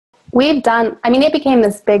we've done, I mean, it became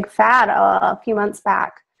this big fad a few months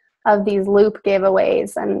back of these loop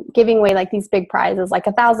giveaways and giving away like these big prizes, like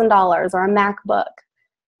 $1,000 or a MacBook.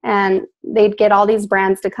 And they'd get all these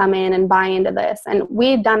brands to come in and buy into this. And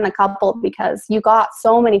we'd done a couple because you got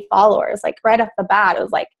so many followers. Like right off the bat, it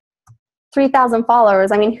was like 3,000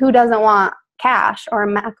 followers. I mean, who doesn't want cash or a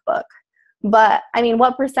MacBook? But I mean,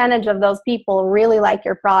 what percentage of those people really like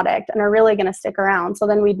your product and are really going to stick around? So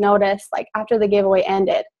then we'd notice, like after the giveaway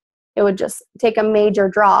ended, it would just take a major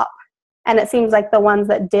drop. And it seems like the ones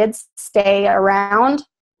that did stay around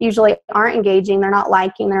usually aren't engaging. They're not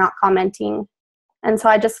liking, they're not commenting. And so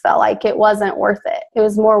I just felt like it wasn't worth it. It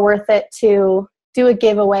was more worth it to do a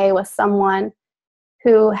giveaway with someone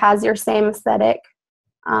who has your same aesthetic,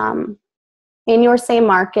 in your same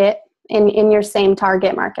market, in your same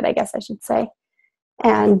target market, I guess I should say,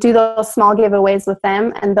 and do those small giveaways with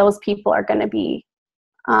them. And those people are going to be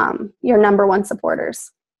your number one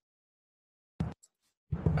supporters.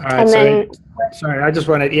 All right, so sorry, I just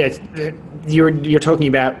wanted, you're talking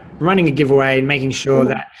about running a giveaway and making sure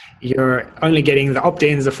that you're only getting the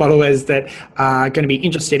opt-ins, the followers that are going to be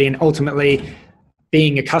interested in ultimately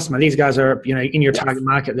being a customer. These guys are, you know, in your target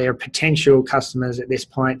market. They're potential customers at this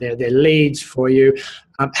point. They're leads for you.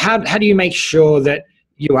 How do you make sure that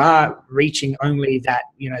you are reaching only that,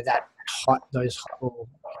 you know, those hot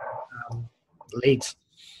leads?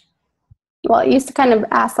 Well, I used to kind of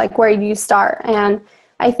ask, like, where do you start? And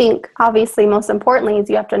I think obviously most importantly is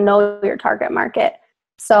you have to know your target market.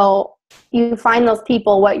 So you find those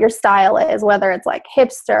people, what your style is, whether it's like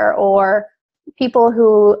hipster or people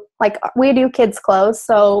who, like, we do kids clothes.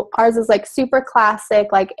 So ours is like super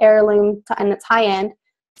classic, like heirloom, and it's high end.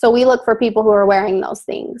 So we look for people who are wearing those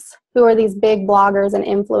things, who are these big bloggers and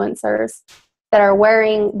influencers that are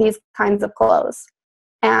wearing these kinds of clothes.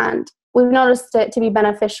 And we've noticed it to be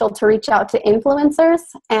beneficial to reach out to influencers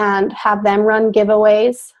and have them run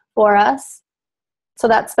giveaways for us. So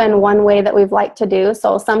that's been one way that we've liked to do.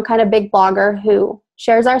 So some kind of big blogger who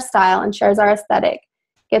shares our style and shares our aesthetic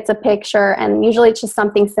gets a picture, and usually it's just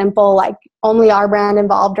something simple like only our brand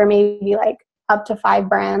involved, or maybe like up to 5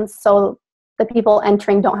 brands. So the people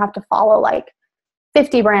entering don't have to follow like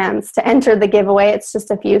 50 brands to enter the giveaway. It's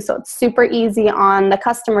just a few. So it's super easy on the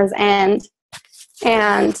customer's end.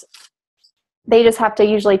 And they just have to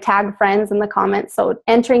usually tag friends in the comments. So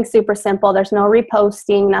entering super simple. There's no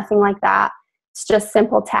reposting, nothing like that. It's just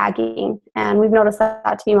simple tagging. And we've noticed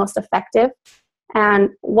that to be most effective.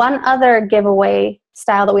 And one other giveaway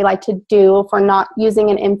style that we like to do for not using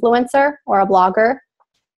an influencer or a blogger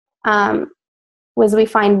was we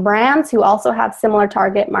find brands who also have similar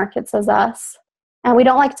target markets as us. And we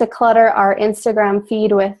don't like to clutter our Instagram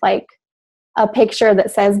feed with like a picture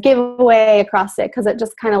that says giveaway across it, because it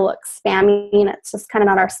just kind of looks spammy and it's just kind of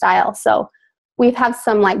not our style. So we have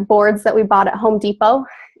some like boards that we bought at Home Depot,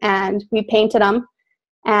 and we painted them,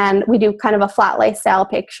 and we do kind of a flat lay style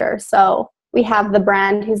picture. So we have the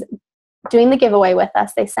brand who's doing the giveaway with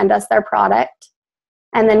us. They send us their product,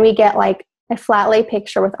 and then we get like a flat lay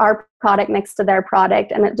picture with our product next to their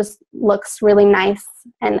product, and it just looks really nice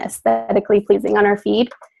and aesthetically pleasing on our feed.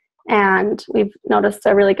 And we've noticed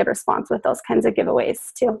a really good response with those kinds of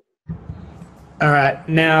giveaways too. All right.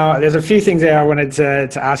 Now, there's a few things there I wanted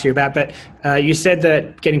to ask you about, but you said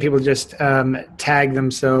that getting people to just tag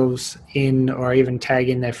themselves in, or even tag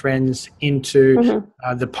in their friends into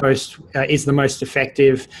the post is the most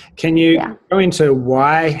effective. Can you go into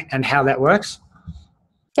why and how that works?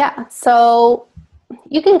 Yeah. So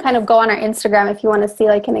you can kind of go on our Instagram if you want to see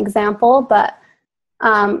like an example, but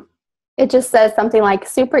it just says something like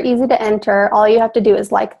super easy to enter. All you have to do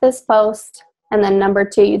is like this post. And then number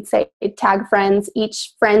 2, you'd say tag friends.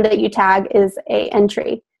 Each friend that you tag is a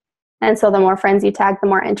entry. And so the more friends you tag, the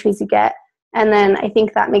more entries you get. And then I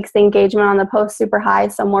think that makes the engagement on the post super high.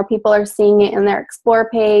 So more people are seeing it in their explore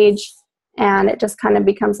page, and it just kind of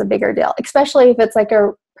becomes a bigger deal, especially if it's like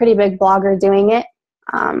a pretty big blogger doing it.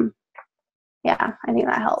 Yeah, I think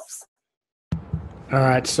that helps. All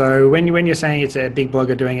right. So when you're saying it's a big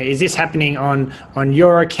blogger doing it, is this happening on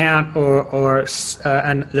your account or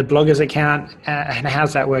and the blogger's account? And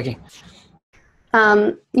how's that working?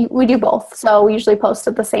 We do both. So we usually post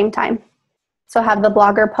at the same time. So have the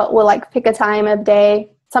blogger we'll like pick a time of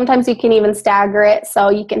day. Sometimes you can even stagger it, so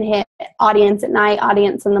you can hit audience at night,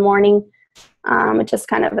 audience in the morning. It just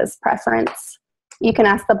kind of is preference. You can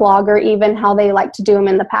ask the blogger even how they like to do them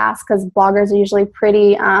in the past, because bloggers are usually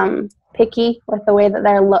pretty picky with the way that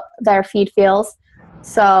their feed feels.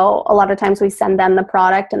 So a lot of times we send them the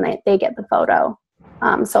product and they get the photo,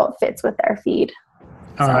 so it fits with their feed.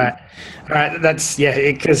 All right. All right. That's, yeah,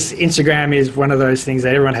 because Instagram is one of those things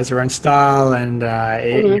that everyone has their own style, and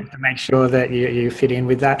you have to make sure that you fit in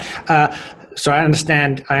with that. So I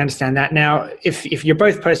understand that. Now, if you're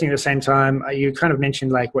both posting at the same time, you kind of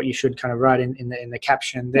mentioned like what you should kind of write in the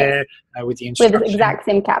caption there, with the instruction. With the exact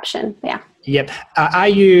same caption. Yeah. Yep.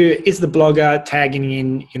 Is the blogger tagging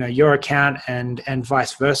in, your account and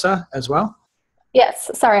vice versa as well?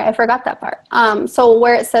 Yes. Sorry, I forgot that part. So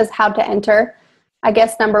where it says how to enter, I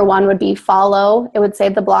guess number 1 would be follow. It would say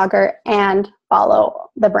the blogger and follow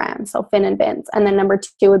the brand. So Finn and Vince. And then number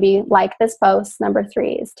 2 would be like this post. Number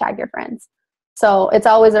 3 is tag your friends. So it's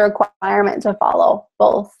always a requirement to follow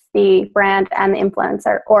both the brand and the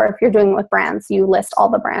influencer. Or if you're doing it with brands, you list all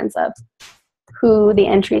the brands of who the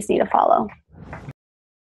entries need to follow.